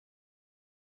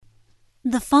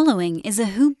The following is a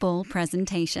Hoop Ball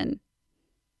presentation.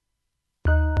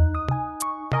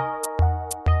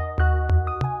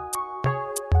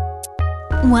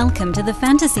 Welcome to the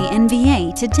Fantasy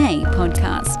NBA Today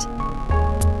podcast.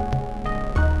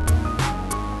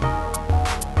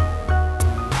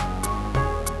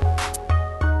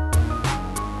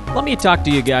 Let me talk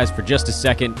to you guys for just a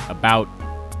second about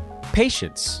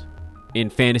patience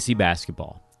in fantasy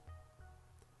basketball.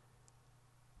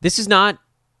 This is not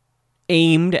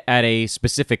aimed at a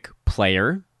specific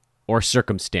player or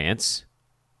circumstance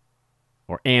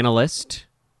or analyst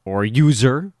or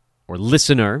user or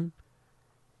listener.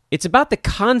 It's about the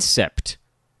concept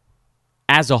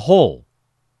as a whole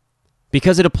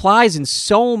because it applies in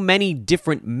so many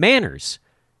different manners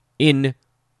in,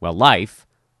 well, life,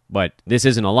 but this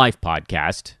isn't a life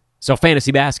podcast, so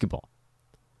fantasy basketball.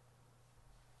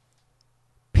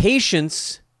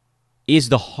 Patience is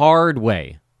the hard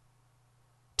way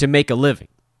to make a living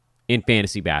in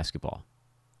fantasy basketball.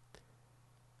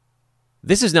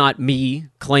 This is not me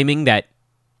claiming that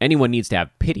anyone needs to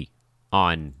have pity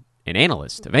on an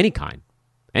analyst of any kind,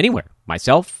 anywhere,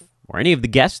 myself or any of the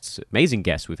guests, amazing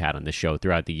guests we've had on this show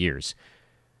throughout the years.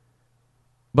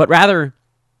 But rather,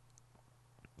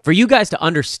 for you guys to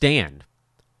understand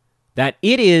that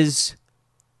it is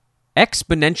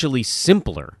exponentially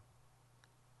simpler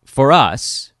for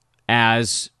us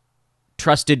as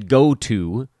trusted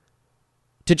go-to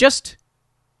to just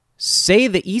say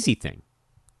the easy thing,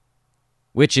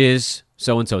 which is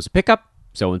so-and-so's a pickup,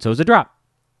 so-and-so's a drop,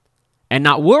 and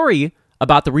not worry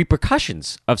about the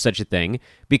repercussions of such a thing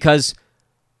because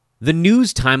the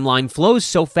news timeline flows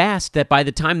so fast that by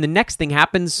the time the next thing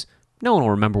happens, no one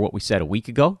will remember what we said a week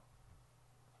ago.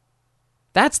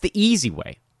 That's the easy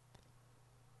way.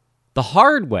 The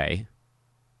hard way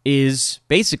is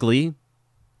basically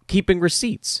keeping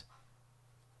receipts.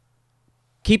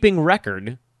 Keeping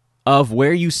record of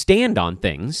where you stand on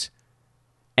things,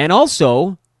 and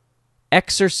also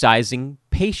exercising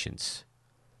patience.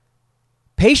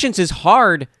 Patience is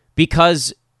hard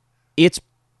because it's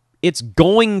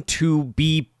going to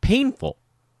be painful.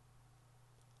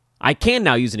 I can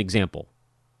now use an example.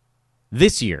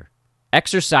 This year,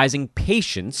 exercising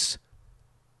patience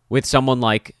with someone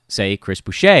like, say, Chris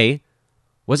Boucher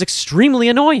was extremely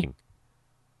annoying.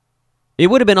 It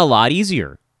would have been a lot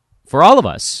easier for all of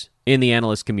us in the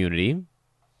analyst community,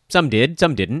 some did,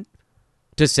 some didn't,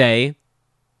 to say,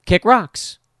 kick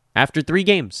rocks after 3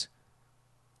 games.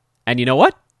 And you know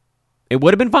what? It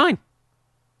would have been fine,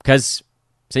 because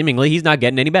seemingly he's not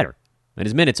getting any better, and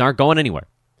his minutes aren't going anywhere.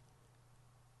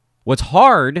 What's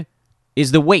hard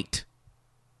is the weight.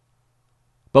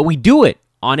 But we do it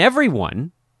on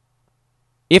everyone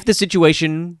if the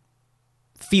situation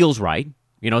feels right.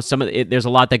 You know, there's a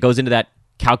lot that goes into that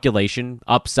calculation,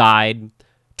 upside,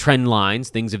 trend lines,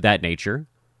 things of that nature,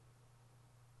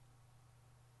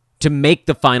 to make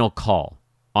the final call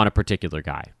on a particular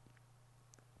guy.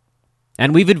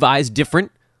 And we've advised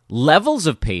different levels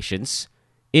of patience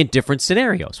in different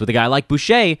scenarios. With a guy like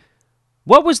Boucher,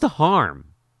 what was the harm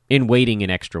in waiting an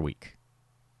extra week?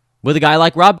 With a guy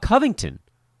like Rob Covington,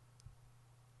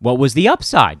 what was the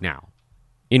upside now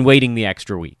in waiting the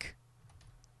extra week?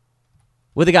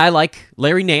 With a guy like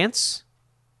Larry Nance,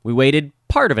 we waited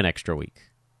part of an extra week.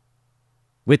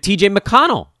 With TJ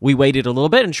McConnell, we waited a little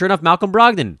bit, and sure enough, Malcolm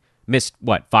Brogdon missed,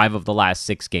 5 of the last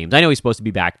 6 games. I know he's supposed to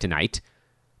be back tonight,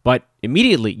 but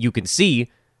immediately you can see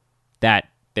that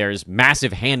there's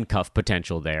massive handcuff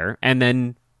potential there, and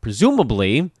then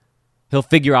presumably he'll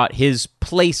figure out his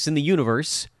place in the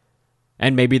universe,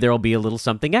 and maybe there'll be a little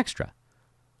something extra.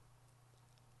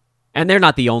 And they're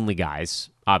not the only guys,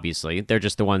 obviously. They're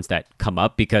just the ones that come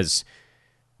up because,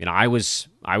 you know, I was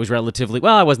relatively,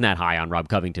 I wasn't that high on Rob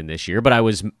Covington this year, but I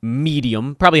was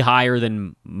medium, probably higher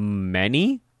than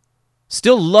many.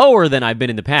 Still lower than I've been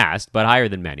in the past, but higher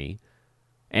than many.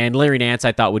 And Larry Nance,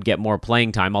 I thought, would get more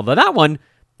playing time, although that one,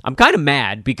 I'm kind of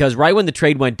mad because right when the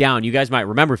trade went down, you guys might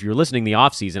remember if you were listening the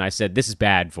offseason, I said, this is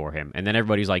bad for him. And then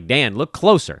everybody's like, Dan, look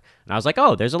closer. And I was like,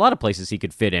 oh, there's a lot of places he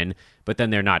could fit in, but then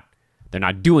they're not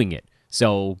doing it.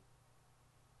 So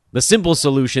the simple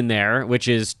solution there, which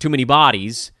is too many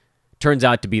bodies, turns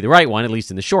out to be the right one, at least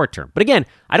in the short term. But again,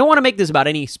 I don't want to make this about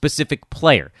any specific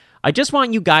player. I just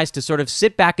want you guys to sort of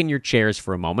sit back in your chairs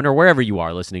for a moment or wherever you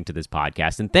are listening to this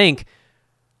podcast and think,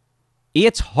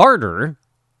 it's harder,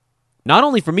 not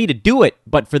only for me to do it,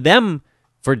 but for them,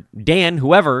 for Dan,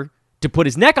 whoever, to put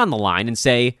his neck on the line and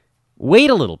say, wait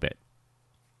a little bit.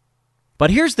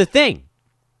 But here's the thing.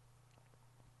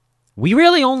 We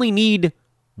really only need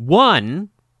one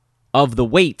of the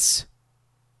weights,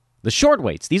 the short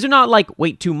weights. These are not like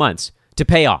wait 2 months to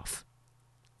pay off.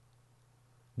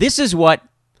 This is what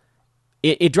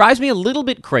it drives me a little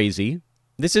bit crazy.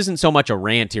 This isn't so much a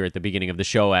rant here at the beginning of the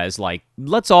show as like,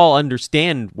 let's all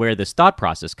understand where this thought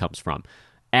process comes from.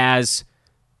 As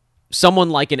someone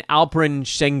like an Alperen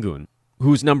Sengun,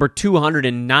 who's number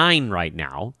 209 right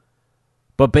now,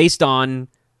 but based on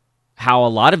how a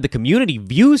lot of the community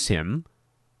views him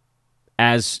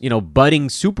as, budding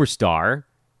superstar,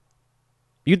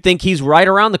 you'd think he's right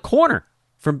around the corner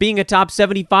from being a top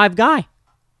 75 guy.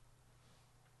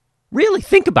 Really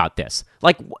think about this.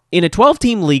 Like, in a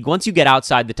 12-team league, once you get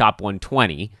outside the top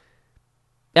 120,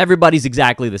 everybody's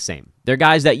exactly the same. They're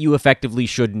guys that you effectively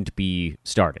shouldn't be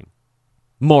starting,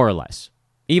 more or less,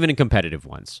 even in competitive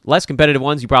ones. Less competitive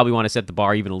ones, you probably want to set the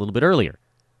bar even a little bit earlier.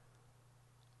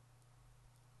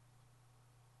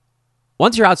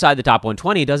 Once you're outside the top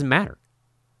 120, it doesn't matter.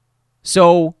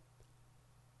 So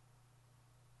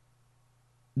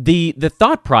the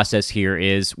thought process here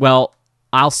is, well,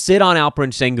 I'll sit on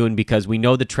Alperen Sengun because we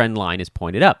know the trend line is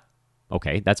pointed up.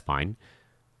 Okay, that's fine.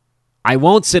 I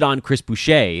won't sit on Chris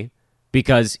Boucher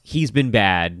because he's been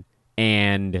bad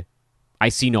and I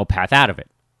see no path out of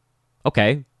it.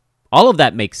 Okay, all of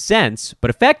that makes sense, but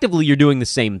effectively you're doing the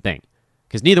same thing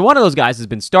because neither one of those guys has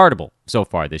been startable so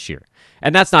far this year.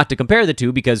 And that's not to compare the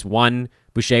two because one,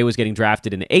 Boucher was getting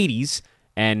drafted in the 80s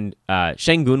and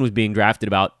Sengun was being drafted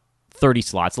about 30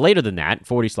 slots later than that,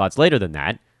 40 slots later than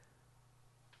that.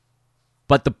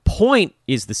 But the point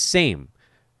is the same.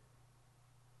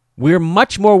 We're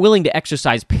much more willing to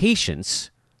exercise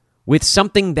patience with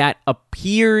something that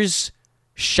appears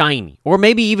shiny, or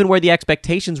maybe even where the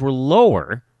expectations were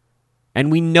lower, and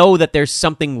we know that there's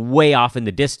something way off in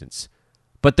the distance.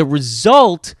 But the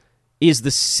result is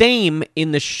the same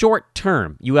in the short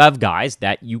term. You have guys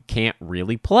that you can't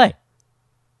really play.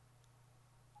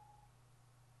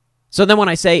 So then when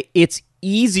I say it's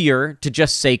easier to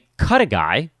just say cut a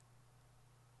guy,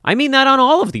 I mean that on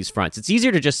all of these fronts. It's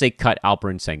easier to just say cut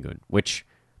Alperen Sengun, which,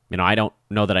 I don't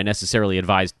know that I necessarily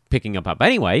advised picking up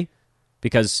anyway,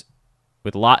 because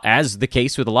as the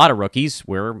case with a lot of rookies,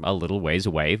 we're a little ways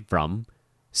away from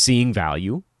seeing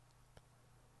value.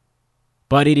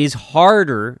 But it is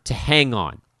harder to hang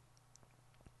on.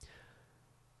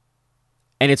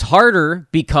 And it's harder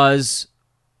because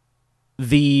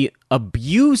the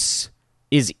abuse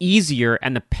is easier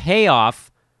and the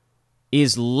payoff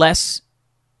is less.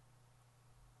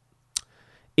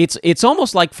 It's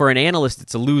almost like for an analyst,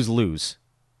 it's a lose-lose.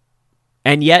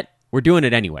 And yet, we're doing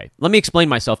it anyway. Let me explain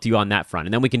myself to you on that front,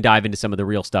 and then we can dive into some of the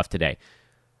real stuff today.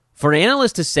 For an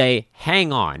analyst to say,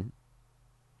 hang on,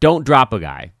 don't drop a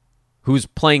guy who's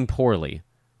playing poorly,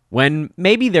 when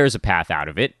maybe there's a path out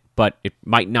of it, but it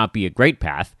might not be a great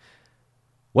path,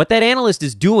 what that analyst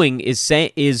is doing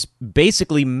is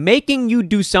basically making you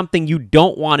do something you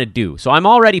don't want to do. So I'm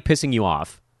already pissing you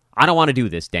off. I don't want to do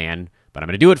this, Dan, but I'm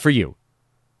going to do it for you.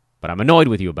 But I'm annoyed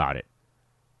with you about it.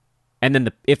 And then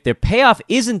if the payoff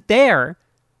isn't there,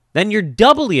 then you're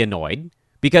doubly annoyed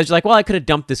because you're like, well, I could have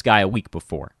dumped this guy a week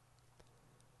before.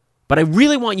 But I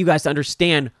really want you guys to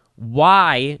understand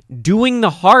why doing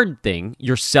the hard thing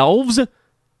yourselves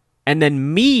and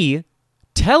then me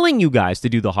telling you guys to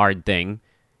do the hard thing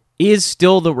is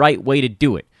still the right way to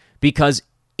do it. Because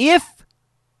if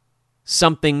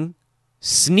something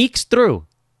sneaks through,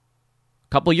 a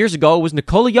couple of years ago, it was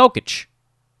Nikola Jokic.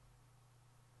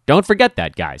 Don't forget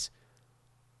that, guys.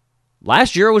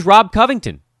 Last year, it was Rob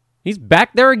Covington. He's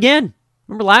back there again.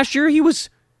 Remember last year, he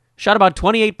shot about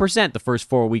 28% the first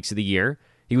 4 weeks of the year.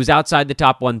 He was outside the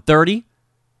top 130.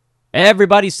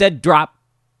 Everybody said drop.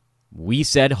 We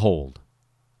said hold.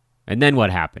 And then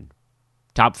what happened?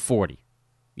 Top 40.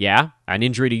 Yeah, an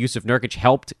injury to Yusuf Nurkic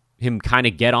helped him kind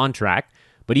of get on track.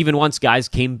 But even once guys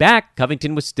came back,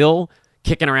 Covington was still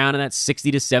kicking around in that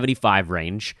 60 to 75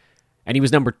 range. And he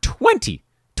was number 20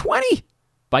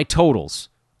 by totals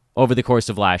over the course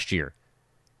of last year.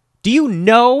 Do you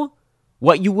know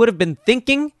what you would have been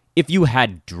thinking if you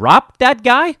had dropped that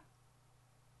guy?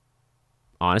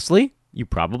 Honestly, you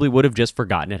probably would have just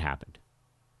forgotten it happened.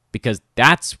 Because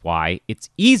that's why it's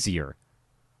easier.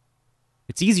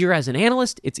 It's easier as an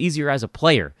analyst, it's easier as a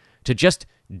player to just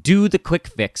do the quick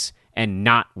fix and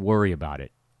not worry about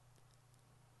it.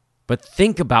 But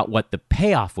think about what the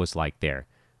payoff was like there.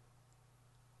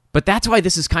 But that's why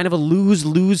this is kind of a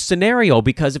lose-lose scenario,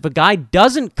 because if a guy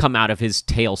doesn't come out of his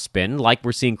tailspin, like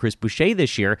we're seeing Chris Boucher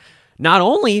this year, not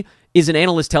only is an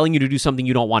analyst telling you to do something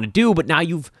you don't want to do, but now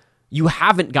you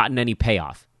haven't gotten any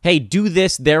payoff. Hey, do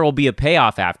this, there will be a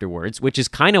payoff afterwards, which is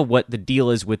kind of what the deal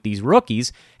is with these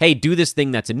rookies. Hey, do this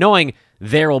thing that's annoying,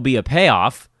 there will be a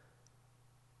payoff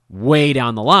way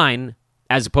down the line,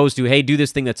 as opposed to, hey, do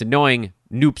this thing that's annoying,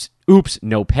 oops,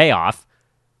 no payoff.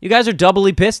 You guys are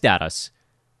doubly pissed at us.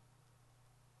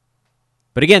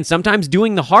 But again, sometimes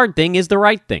doing the hard thing is the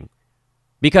right thing.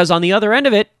 Because on the other end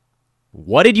of it,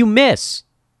 what did you miss?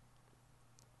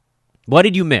 What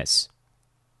did you miss?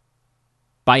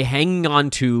 By hanging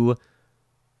on to,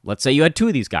 let's say you had two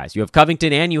of these guys. You have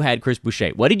Covington and you had Chris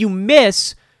Boucher. What did you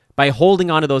miss by holding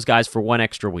on to those guys for one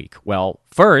extra week? Well,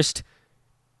 first,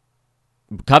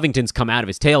 Covington's come out of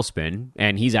his tailspin,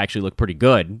 and he's actually looked pretty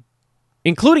good.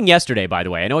 Including yesterday, by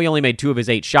the way. I know he only made 2 of his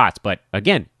 8 shots, but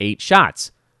again, 8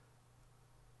 shots.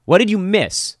 What did you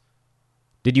miss?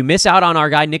 Did you miss out on our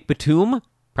guy Nick Batum?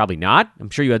 Probably not. I'm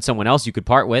sure you had someone else you could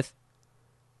part with.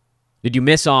 Did you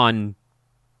miss on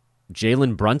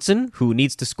Jalen Brunson, who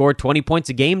needs to score 20 points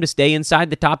a game to stay inside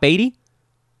the top 80?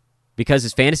 Because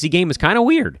his fantasy game is kind of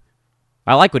weird.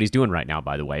 I like what he's doing right now,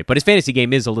 by the way, but his fantasy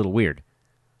game is a little weird.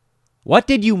 What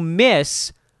did you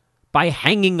miss by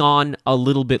hanging on a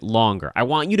little bit longer? I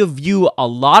want you to view a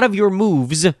lot of your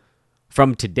moves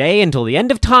from today until the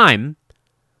end of time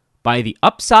by the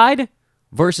upside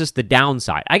versus the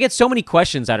downside. I get so many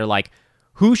questions that are like,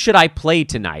 who should I play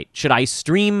tonight? Should I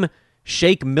stream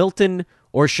Shake Milton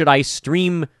or should I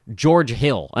stream George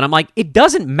Hill? And I'm like, it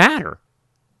doesn't matter.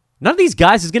 None of these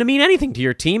guys is going to mean anything to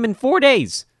your team in 4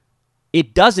 days.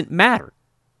 It doesn't matter.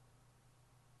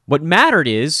 What mattered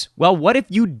is, well, what if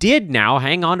you did now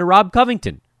hang on to Rob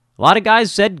Covington? A lot of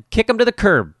guys said kick him to the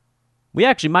curb. We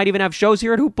actually might even have shows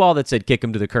here at Hoopball that said kick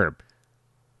him to the curb.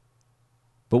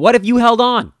 But what if you held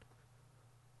on?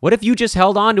 What if you just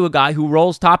held on to a guy who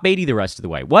rolls top 80 the rest of the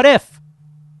way? What if?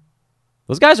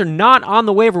 Those guys are not on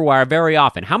the waiver wire very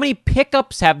often. How many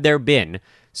pickups have there been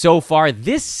so far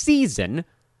this season?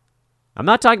 I'm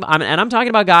talking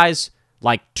about guys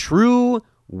like true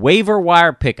waiver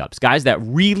wire pickups, guys that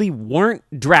really weren't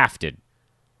drafted,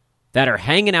 that are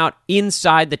hanging out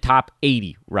inside the top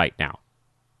 80 right now.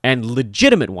 And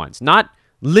legitimate ones, not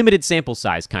limited sample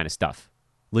size kind of stuff.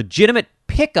 Legitimate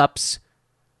pickups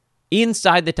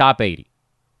inside the top 80.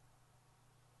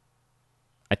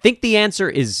 I think the answer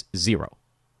is 0.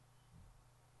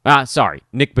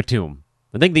 Nick Batum.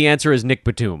 I think the answer is Nick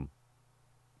Batum.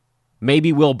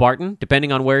 Maybe Will Barton,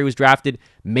 depending on where he was drafted.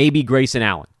 Maybe Grayson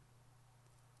Allen.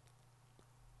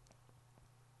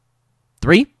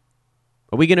 3?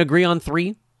 Are we going to agree on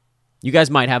 3? You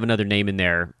guys might have another name in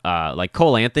there, like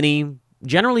Cole Anthony,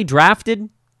 generally drafted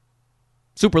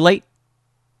super late.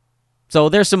 So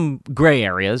there's some gray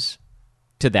areas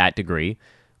to that degree.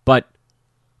 But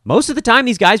most of the time,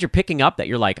 these guys you're picking up that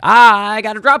you're like, I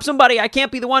got to drop somebody. I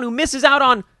can't be the one who misses out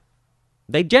on.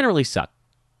 They generally suck.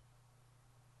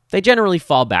 They generally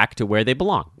fall back to where they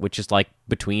belong, which is like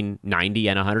between 90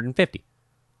 and 150.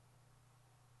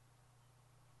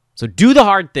 So do the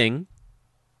hard thing.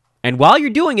 And while you're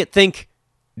doing it, think,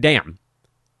 damn,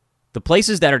 the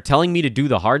places that are telling me to do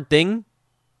the hard thing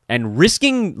and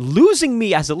risking losing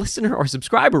me as a listener or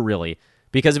subscriber, really,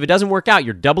 because if it doesn't work out,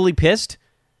 you're doubly pissed.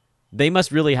 They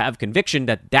must really have conviction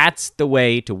that that's the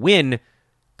way to win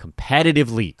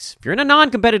competitive leagues. If you're in a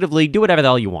non-competitive league, do whatever the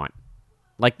hell you want.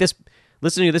 Like this,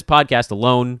 listening to this podcast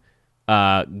alone,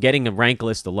 getting a rank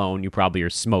list alone, you probably are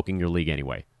smoking your league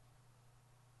anyway.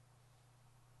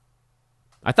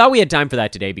 I thought we had time for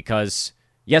that today because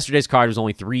yesterday's card was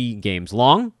only 3 games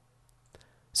long,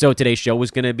 so today's show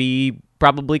was going to be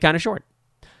probably kind of short.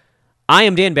 I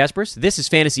am Dan Vespers. This is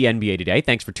Fantasy NBA Today.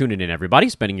 Thanks for tuning in, everybody,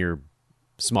 spending your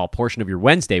small portion of your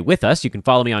Wednesday with us. You can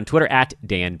follow me on Twitter at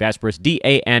Dan Vespers,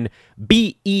 DanBesbris,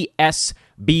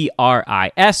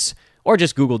 or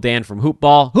just Google Dan from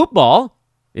Hoopball. Hoopball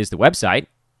is the website,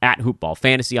 at Hoopball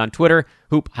Fantasy on Twitter,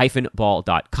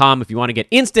 hoop-ball.com. If you want to get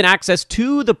instant access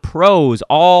to the pros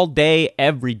all day,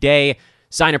 every day,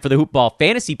 sign up for the Hoopball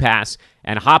Fantasy Pass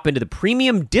and hop into the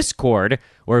premium Discord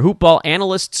where Hoopball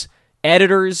analysts,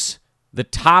 editors, the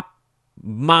top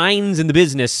minds in the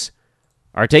business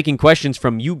are taking questions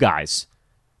from you guys,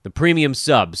 the premium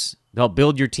subs. They'll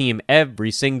build your team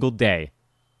every single day.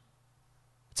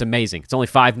 It's amazing. It's only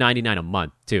 $5.99 a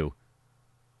month, too.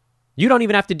 You don't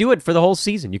even have to do it for the whole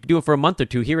season. You can do it for a month or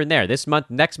two here and there. This month,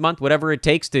 next month, whatever it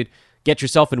takes to get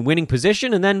yourself in winning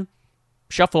position and then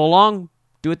shuffle along.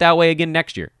 Do it that way again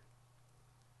next year.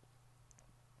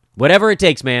 Whatever it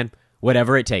takes, man.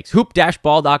 Whatever it takes.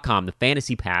 Hoop-ball.com, the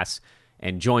Fantasy Pass,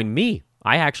 and join me.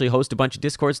 I actually host a bunch of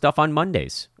Discord stuff on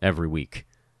Mondays every week.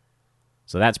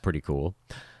 So that's pretty cool.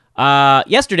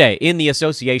 Yesterday, in the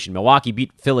association, Milwaukee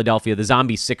beat Philadelphia, the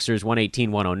Zombie Sixers,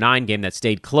 118-109, game that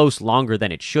stayed close longer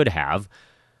than it should have.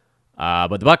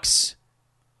 But the Bucks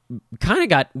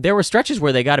kind of there were stretches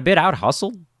where they got a bit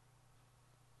out-hustled.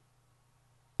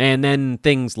 And then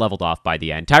things leveled off by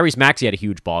the end. Tyrese Maxey had a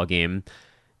huge ball game.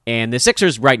 And the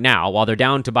Sixers right now, while they're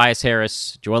down Tobias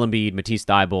Harris, Joel Embiid, Matisse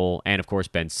Thybulle, and of course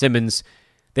Ben Simmons,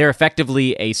 they're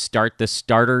effectively a start the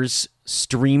starters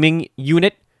streaming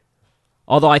unit.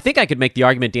 Although I think I could make the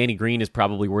argument Danny Green is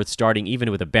probably worth starting even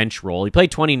with a bench role. He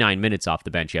played 29 minutes off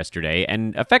the bench yesterday,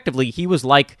 and effectively he was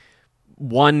like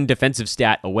one defensive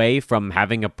stat away from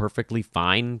having a perfectly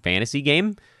fine fantasy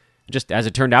game. Just as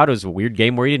it turned out, it was a weird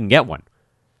game where he didn't get one.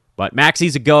 But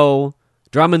Maxey's a go.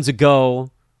 Drummond's a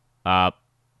go.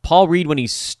 Paul Reed, when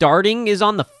he's starting, is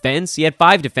on the fence. He had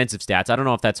 5 defensive stats. I don't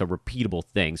know if that's a repeatable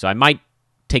thing, so I might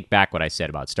take back what I said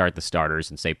about start the starters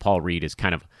and say Paul Reed is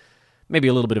kind of maybe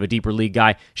a little bit of a deeper league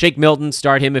guy. Shake Milton,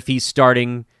 start him if he's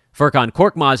starting. Furkan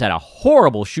Korkmaz had a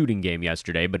horrible shooting game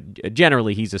yesterday, but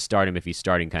generally he's a start him if he's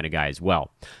starting kind of guy as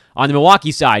well. On the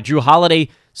Milwaukee side, Drew Holiday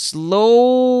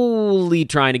slowly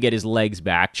trying to get his legs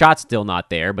back. Shot's still not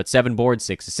there, but 7 boards,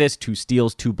 6 assists, 2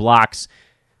 steals, 2 blocks.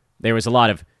 There was a lot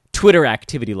of Twitter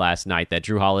activity last night that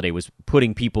Drew Holiday was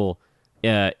putting people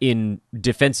in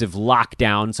defensive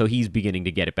lockdown, so he's beginning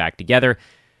to get it back together.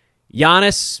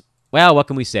 Giannis, well, what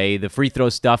can we say? The free throw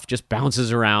stuff just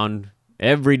bounces around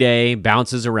every day,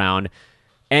 bounces around,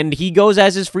 and he goes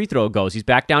as his free throw goes. He's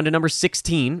back down to number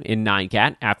 16 in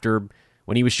 9-cat after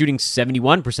when he was shooting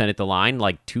 71% at the line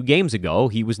like 2 games ago,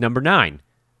 he was number 9.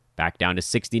 Back down to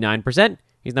 69%,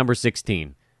 he's number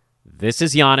 16. This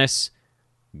is Giannis.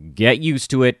 Get used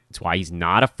to it. It's why he's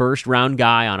not a first-round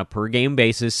guy on a per-game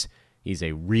basis. He's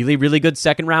a really, really good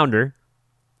second-rounder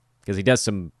because he does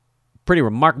some pretty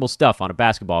remarkable stuff on a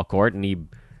basketball court, and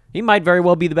he might very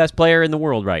well be the best player in the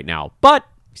world right now, but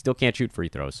he still can't shoot free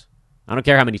throws. I don't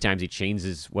care how many times he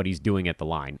changes what he's doing at the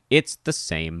line. It's the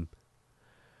same.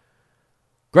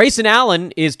 Grayson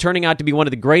Allen is turning out to be one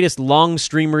of the greatest long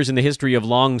streamers in the history of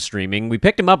long streaming. We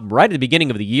picked him up right at the beginning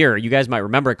of the year. You guys might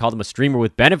remember I called him a streamer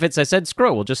with benefits. I said, screw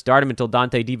it, we'll just start him until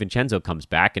Dante DiVincenzo comes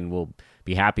back, and we'll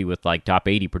be happy with like top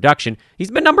 80 production. He's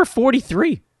been number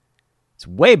 43. It's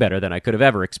way better than I could have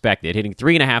ever expected. Hitting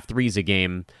 3.5 threes a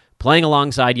game, playing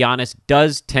alongside Giannis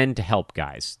does tend to help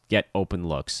guys get open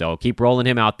looks. So keep rolling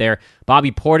him out there.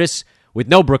 Bobby Portis, with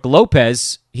no Brook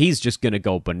Lopez, he's just going to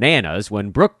go bananas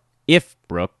when if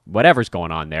Brook, whatever's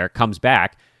going on there, comes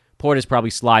back. Portis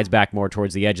probably slides back more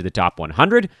towards the edge of the top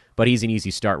 100, but he's an easy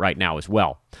start right now as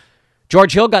well.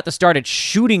 George Hill got the start at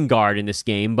shooting guard in this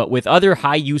game, but with other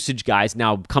high-usage guys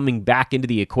now coming back into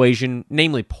the equation,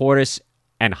 namely Portis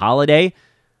and Holiday,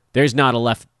 there's not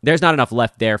enough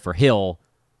left there for Hill,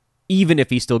 even if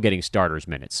he's still getting starters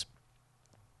minutes.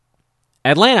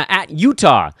 Atlanta at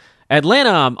Utah.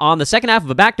 Atlanta on the second half of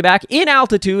a back-to-back in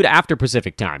altitude after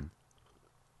Pacific time.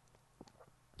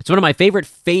 It's one of my favorite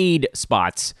fade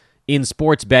spots in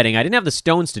sports betting. I didn't have the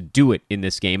stones to do it in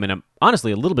this game, and I'm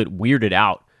honestly a little bit weirded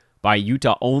out by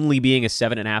Utah only being a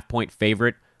 7.5-point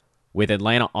favorite with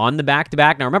Atlanta on the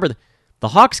back-to-back. Now, remember, the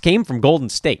Hawks came from Golden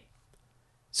State.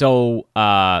 So,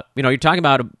 you're talking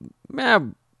about,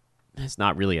 it's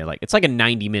not really it's like a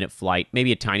 90-minute flight,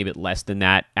 maybe a tiny bit less than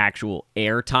that actual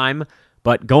air time.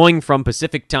 But going from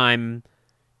Pacific time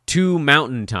to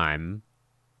Mountain time,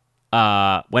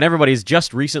 when everybody's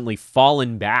just recently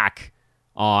fallen back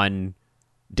on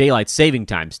daylight saving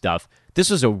time stuff, this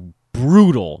was a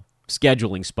brutal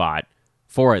scheduling spot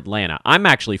for Atlanta. I'm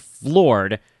actually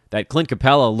floored that Clint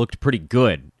Capella looked pretty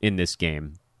good in this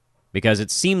game because it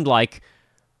seemed like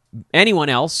anyone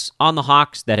else on the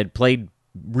Hawks that had played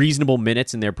reasonable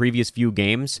minutes in their previous few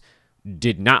games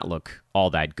did not look all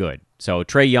that good. So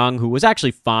Trae Young, who was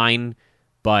actually fine,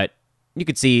 but you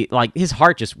could see like his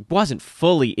heart just wasn't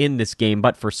fully in this game,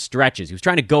 but for stretches. He was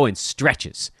trying to go in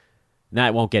stretches. And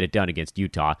that won't get it done against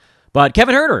Utah. But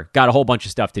Kevin Huerter got a whole bunch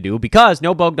of stuff to do because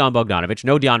no Bogdan Bogdanovic,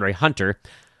 no DeAndre Hunter.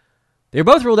 They're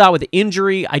both ruled out with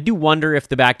injury. I do wonder if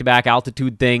the back-to-back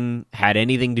altitude thing had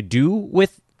anything to do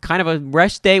with kind of a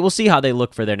rest day. We'll see how they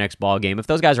look for their next ball game. If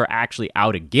those guys are actually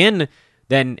out again,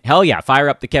 then hell yeah, fire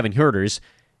up the Kevin Huerters.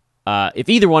 If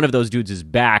either one of those dudes is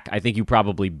back, I think you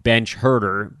probably bench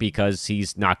Huerter because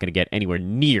he's not going to get anywhere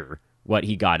near what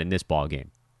he got in this ball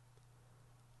game.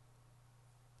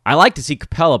 I like to see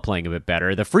Capella playing a bit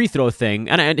better. The free throw thing,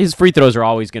 and his free throws are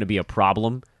always going to be a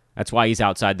problem. That's why he's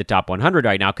outside the top 100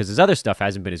 right now, because his other stuff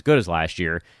hasn't been as good as last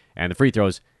year, and the free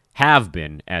throws have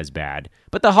been as bad.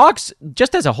 But the Hawks,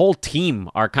 just as a whole team,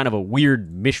 are kind of a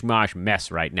weird mishmash mess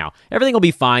right now. Everything will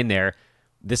be fine there.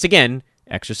 This, again,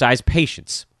 exercise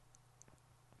patience.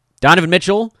 Donovan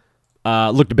Mitchell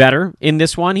looked better in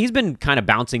this one. He's been kind of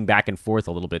bouncing back and forth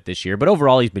a little bit this year, but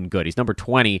overall he's been good. He's number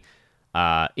 20 in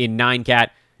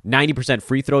 9-cat, 90%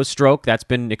 free throw stroke. That's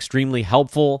been extremely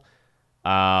helpful.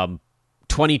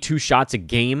 22 shots a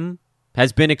game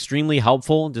has been extremely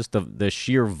helpful, just the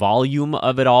sheer volume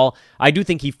of it all. I do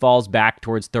think he falls back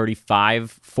towards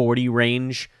 35, 40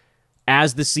 range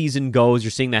as the season goes.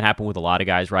 You're seeing that happen with a lot of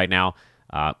guys right now.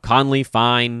 Conley,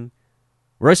 fine.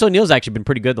 Royce O'Neal's actually been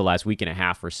pretty good the last week and a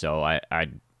half or so.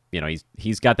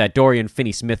 He's got that Dorian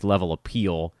Finney-Smith level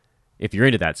appeal if you're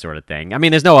into that sort of thing. I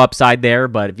mean, there's no upside there,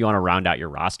 but if you want to round out your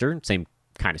roster, same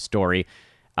kind of story.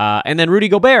 And then Rudy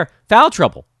Gobert, foul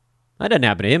trouble. That doesn't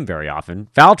happen to him very often.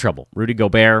 Foul trouble. Rudy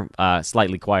Gobert,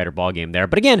 slightly quieter ball game there.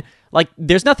 But again,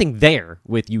 there's nothing there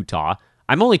with Utah.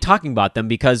 I'm only talking about them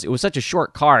because it was such a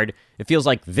short card. It feels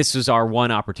like this is our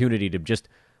one opportunity to just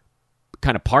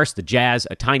kind of parse the Jazz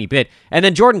a tiny bit. And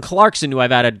then Jordan Clarkson, who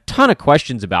I've had a ton of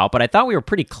questions about, but I thought we were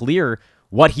pretty clear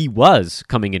what he was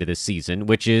coming into this season,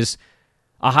 which is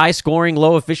a high-scoring,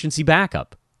 low-efficiency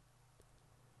backup.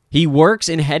 He works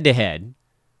in head-to-head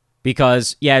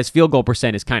because, his field goal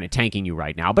percent is kind of tanking you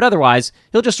right now, but otherwise,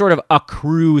 he'll just sort of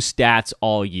accrue stats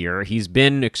all year. He's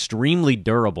been extremely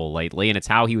durable lately, and it's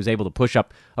how he was able to push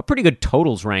up a pretty good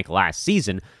totals rank last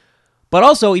season. But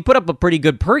also, he put up a pretty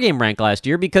good per-game rank last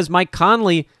year because Mike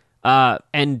Conley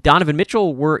and Donovan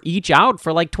Mitchell were each out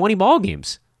for 20 ball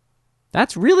games.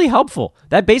 That's really helpful.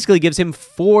 That basically gives him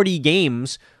 40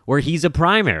 games where he's a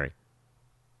primary.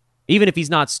 Even if he's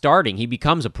not starting, he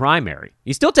becomes a primary.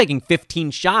 He's still taking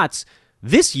 15 shots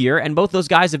this year, and both those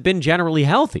guys have been generally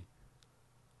healthy.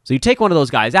 So you take one of those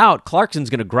guys out, Clarkson's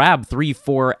going to grab 3,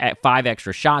 4, 5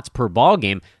 extra shots per ball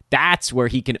game. That's where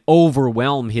he can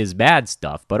overwhelm his bad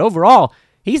stuff. But overall,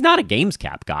 he's not a games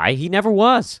cap guy. He never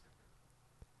was.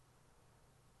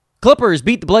 Clippers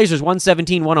beat the Blazers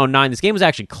 117-109. This game was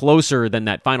actually closer than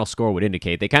that final score would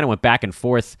indicate. They kind of went back and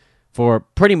forth for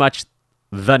pretty much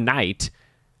the night.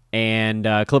 And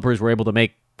Clippers were able to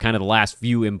make kind of the last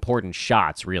few important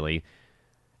shots, really.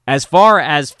 As far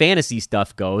as fantasy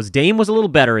stuff goes, Dame was a little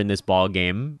better in this ball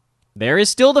game. There is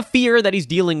still the fear that he's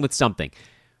dealing with something.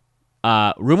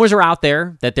 Rumors are out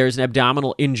there that there's an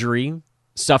abdominal injury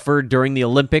suffered during the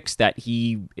Olympics that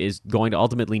he is going to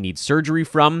ultimately need surgery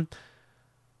from.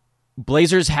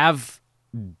 Blazers have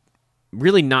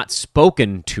really not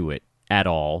spoken to it at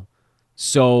all.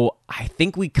 So I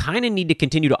think we kind of need to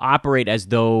continue to operate as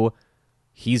though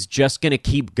he's just going to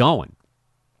keep going.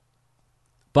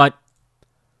 But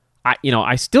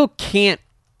I still can't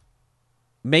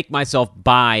make myself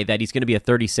buy that he's going to be a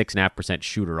 36.5%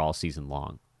 shooter all season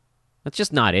long. That's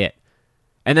just not it.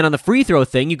 And then on the free throw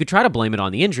thing, you could try to blame it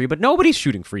on the injury, but nobody's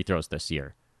shooting free throws this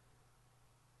year.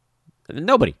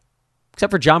 Nobody.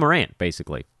 Except for Ja Morant,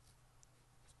 basically.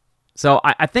 So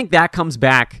I think that comes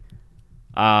back.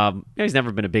 He's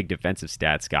never been a big defensive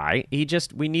stats guy.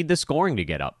 We need the scoring to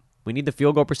get up. We need the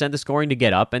field goal percent, the scoring to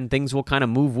get up, and things will kind of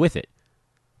move with it.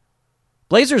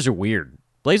 Blazers are weird.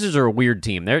 Blazers are a weird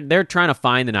team. They're trying to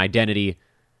find an identity.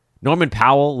 Norman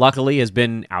Powell, luckily, has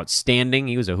been outstanding.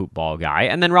 He was a hoop ball guy.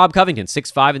 And then Rob Covington,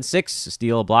 6'5" and 6, a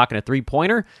steal, a block, and a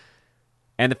three-pointer.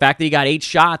 And the fact that he got 8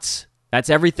 shots, that's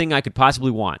everything I could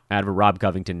possibly want out of a Rob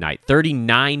Covington night.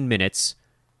 39 minutes,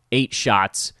 8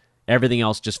 shots. Everything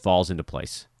else just falls into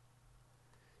place.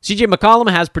 CJ McCollum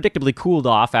has predictably cooled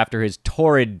off after his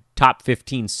torrid top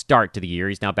 15 start to the year.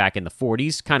 He's now back in the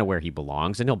 40s, kind of where he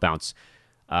belongs, and he'll bounce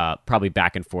probably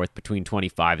back and forth between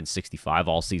 25 and 65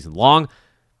 all season long.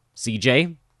 CJ,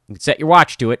 you can set your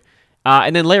watch to it.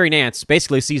 And then Larry Nance,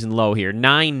 basically season low here.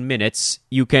 9 minutes,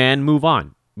 you can move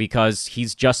on because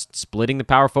he's just splitting the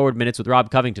power forward minutes with Rob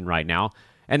Covington right now,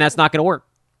 and that's not going to work.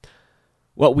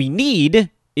 What we need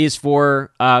is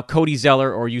for Cody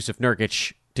Zeller or Yusuf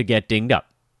Nurkic to get dinged up.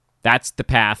 That's the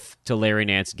path to Larry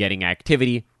Nance getting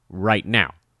activity right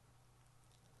now.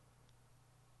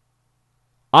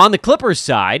 On the Clippers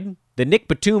side, the Nick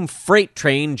Batum freight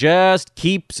train just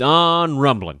keeps on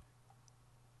rumbling.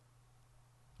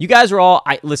 You guys are all...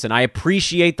 Listen, I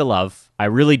appreciate the love. I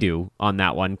really do on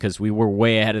that one because we were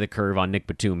way ahead of the curve on Nick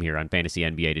Batum here on Fantasy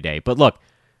NBA Today. But look,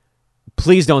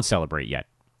 please don't celebrate yet.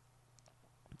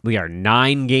 We are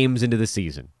 9 games into the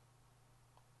season.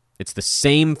 It's the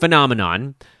same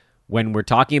phenomenon. When we're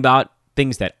talking about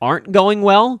things that aren't going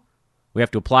well, we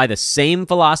have to apply the same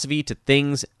philosophy to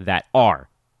things that are.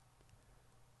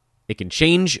 It can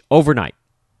change overnight.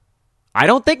 I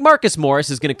don't think Marcus Morris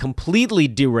is going to completely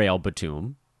derail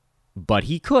Batum, but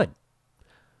he could.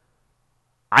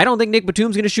 I don't think Nick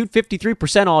Batum's going to shoot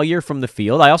 53% all year from the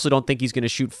field. I also don't think he's going to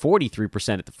shoot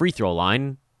 43% at the free throw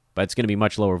line, but it's going to be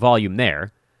much lower volume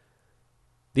there.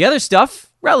 The other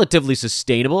stuff, relatively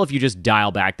sustainable if you just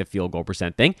dial back the field goal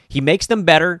percent thing. He makes them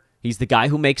better. He's the guy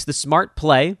who makes the smart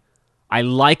play. I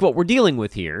like what we're dealing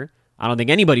with here. I don't think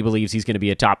anybody believes he's going to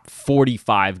be a top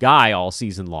 45 guy all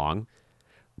season long.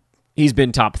 He's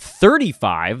been top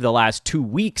 35 the last 2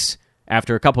 weeks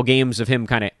after a couple games of him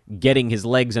kind of getting his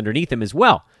legs underneath him as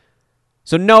well.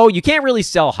 So no, you can't really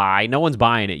sell high. No one's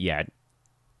buying it yet.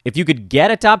 If you could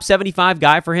get a top 75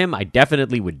 guy for him, I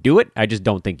definitely would do it. I just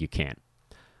don't think you can.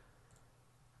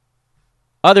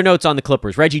 Other notes on the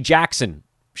Clippers. Reggie Jackson.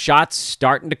 Shots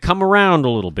starting to come around a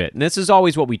little bit. And this is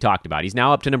always what we talked about. He's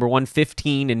now up to number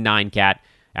 115 in 9-cat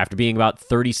after being about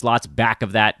 30 slots back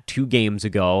of that 2 games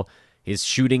ago. His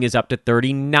shooting is up to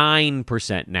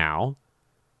 39% now.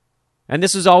 And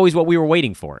this is always what we were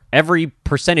waiting for. Every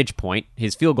percentage point,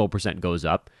 his field goal percent goes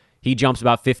up. He jumps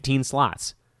about 15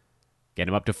 slots. Get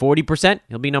him up to 40%,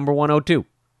 he'll be number 102.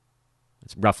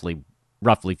 That's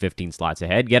roughly 15 slots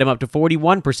ahead. Get him up to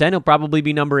 41%, he'll probably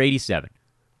be number 87.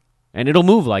 And it'll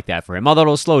move like that for him, although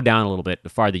it'll slow down a little bit the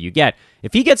farther you get.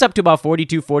 If he gets up to about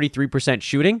 42, 43%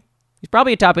 shooting, he's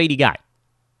probably a top 80 guy.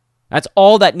 That's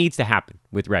all that needs to happen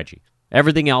with Reggie.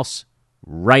 Everything else,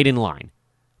 right in line.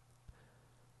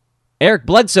 Eric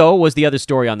Bledsoe was the other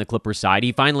story on the Clippers side.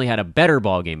 He finally had a better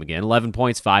ball game again. 11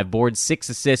 points, 5 boards, 6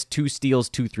 assists, 2 steals,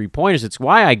 2 3-pointers. It's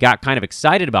why I got kind of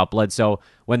excited about Bledsoe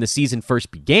when the season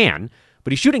first began.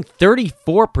 But he's shooting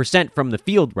 34% from the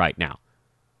field right now.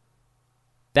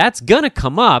 That's going to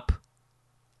come up.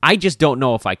 I just don't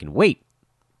know if I can wait.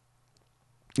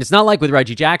 It's not like with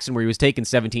Reggie Jackson where he was taking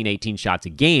 17, 18 shots a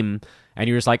game, and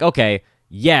you're just like, okay,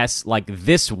 yes, like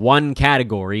this one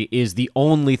category is the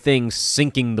only thing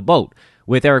sinking the boat.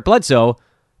 With Eric Bledsoe,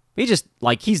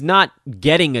 he's not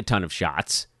getting a ton of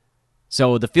shots.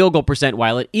 So the field goal percent,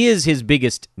 while it is his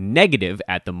biggest negative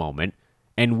at the moment,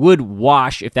 and would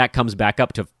wash if that comes back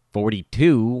up to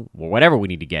 42, or whatever we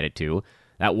need to get it to,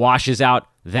 that washes out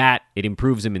that. It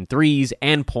improves him in threes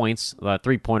and points.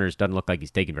 3-pointers doesn't look like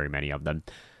he's taking very many of them.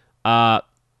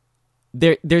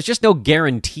 There's just no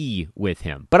guarantee with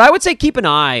him. But I would say keep an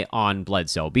eye on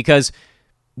Bledsoe because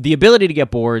the ability to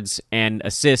get boards and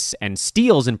assists and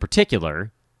steals in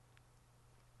particular,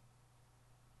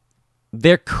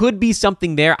 there could be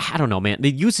something there. I don't know, man.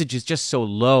 The usage is just so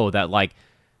low that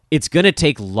it's going to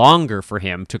take longer for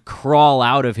him to crawl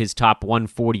out of his top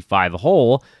 145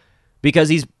 hole because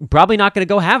he's probably not going to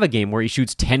go have a game where he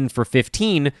shoots 10 for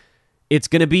 15. It's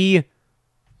going to be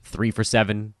 3 for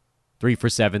 7, 3 for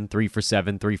 7, 3 for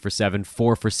 7, 3 for 7,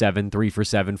 4 for 7, 3 for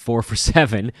 7, 4 for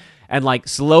 7, and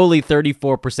slowly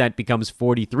 34% becomes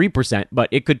 43%, but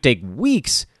it could take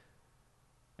weeks.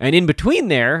 And in between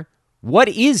there, what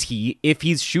is he if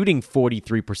he's shooting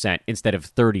 43% instead of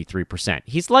 33%?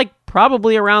 He's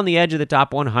probably around the edge of the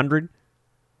top 100.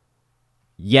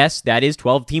 Yes, that is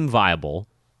 12-team viable,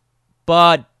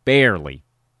 but barely.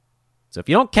 So if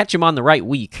you don't catch him on the right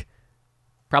week,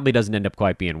 probably doesn't end up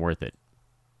quite being worth it.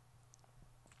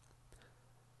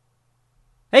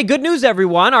 Hey, good news,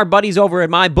 everyone. Our buddies over at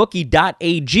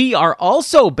MyBookie.ag are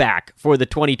also back for the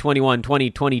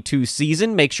 2021-2022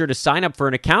 season. Make sure to sign up for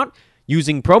an account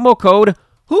using promo code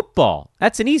HoopBall.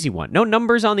 That's an easy one. No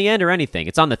numbers on the end or anything.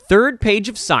 It's on the third page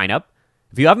of sign up.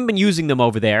 If you haven't been using them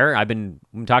over there, I'm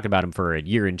talking about them for a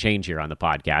year and change here on the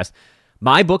podcast.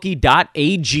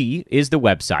 MyBookie.ag is the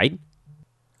website.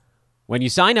 When you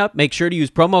sign up, make sure to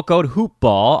use promo code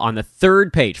HoopBall on the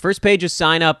third page. First page is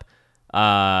sign up.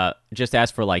 Just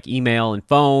ask for email and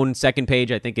phone. Second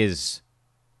page, I think, is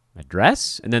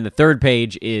address. And then the third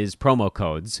page is promo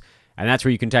codes. And that's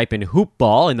where you can type in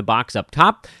HoopBall in the box up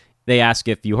top. They ask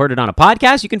if you heard it on a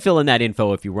podcast. You can fill in that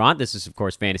info if you want. This is, of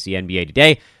course, Fantasy NBA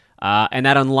Today. And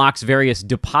that unlocks various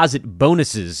deposit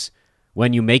bonuses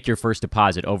when you make your first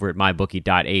deposit over at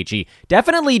MyBookie.ag.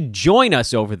 Definitely join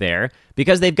us over there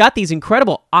because they've got these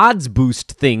incredible odds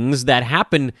boost things that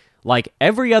happen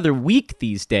every other week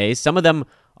these days. Some of them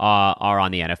are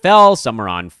on the NFL. Some are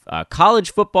on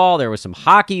college football. There was some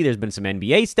hockey. There's been some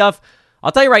NBA stuff.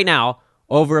 I'll tell you right now,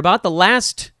 over about the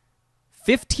last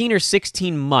 15 or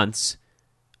 16 months,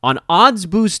 on odds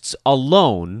boosts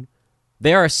alone,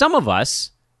 there are some of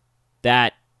us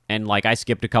that, and I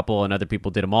skipped a couple and other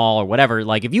people did them all or whatever,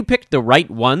 if you picked the right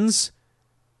ones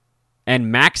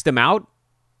and maxed them out,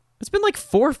 it's been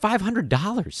 $400 or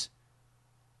 $500.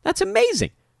 That's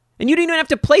amazing. And you don't even have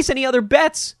to place any other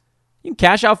bets. You can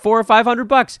cash out $400 or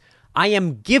 $500. I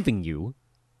am giving you,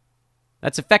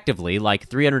 that's effectively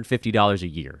 $350 a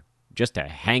year just to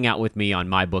hang out with me on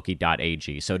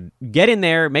mybookie.ag. So get in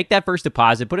there, make that first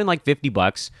deposit, put in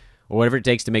 $50 or whatever it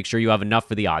takes to make sure you have enough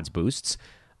for the odds boosts,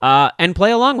 and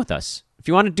play along with us. If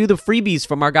you want to do the freebies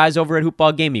from our guys over at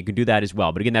Hoopball Gaming, you can do that as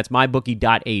well. But again, that's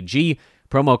mybookie.ag.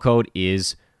 Promo code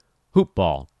is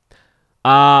HoopBall.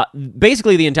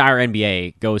 Basically, the entire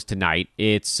NBA goes tonight.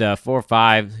 It's 4,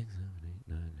 5, 6, 7, 8,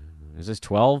 9, 10, is this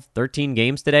 12, 13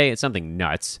 games today? It's something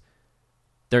nuts.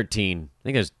 13. I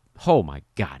think there's, oh my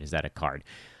God, is that a card?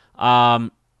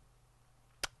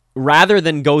 Rather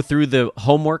than go through the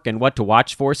homework and what to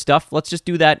watch for stuff, let's just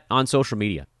do that on social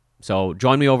media. So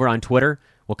join me over on Twitter.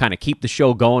 We'll kind of keep the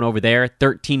show going over there.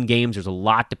 13 games. There's a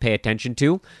lot to pay attention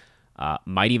to.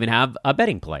 Might even have a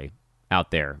betting play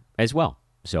out there as well.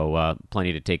 So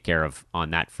plenty to take care of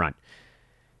on that front.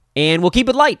 And we'll keep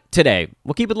it light today.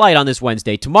 We'll keep it light on this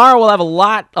Wednesday. Tomorrow we'll have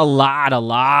a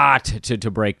lot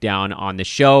to break down on the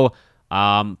show.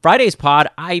 Friday's pod,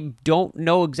 I don't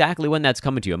know exactly when that's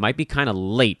coming to you. It might be kind of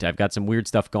late. I've got some weird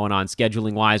stuff going on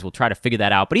scheduling-wise. We'll try to figure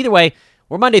that out. But either way,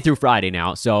 we're Monday through Friday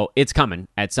now, so it's coming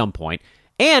at some point.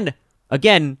 And,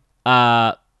 again,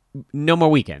 no more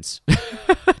weekends.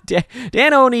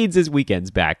 Dan-O needs his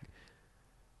weekends back.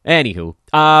 Anywho,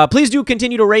 please do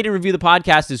continue to rate and review the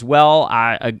podcast as well.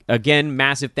 Again,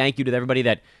 massive thank you to everybody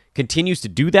that continues to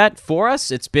do that for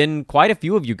us. It's been quite a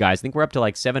few of you guys. I think we're up to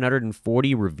like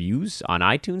 740 reviews on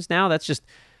iTunes now.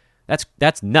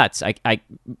 That's nuts. A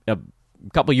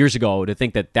couple years ago, to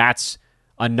think that that's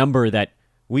a number that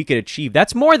we could achieve.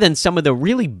 That's more than some of the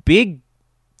really big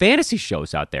fantasy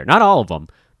shows out there. Not all of them,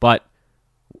 but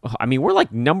I mean, we're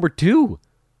like number 2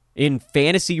 in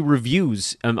fantasy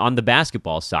reviews on the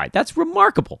basketball side. That's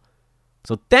remarkable.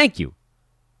 So thank you.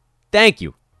 Thank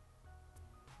you.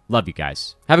 Love you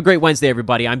guys. Have a great Wednesday,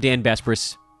 everybody. I'm Dan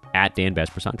Besbris, at Dan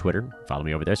Besbris on Twitter. Follow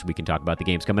me over there so we can talk about the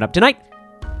games coming up tonight.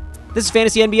 This is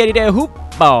Fantasy NBA Today, a hoop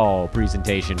ball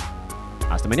presentation.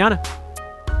 Hasta mañana.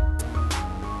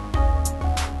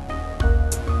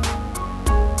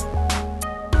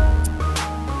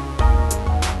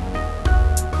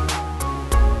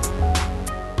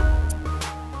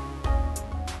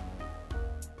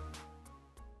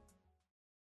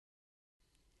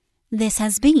 This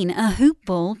has been a Hoop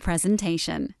Ball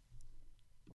presentation.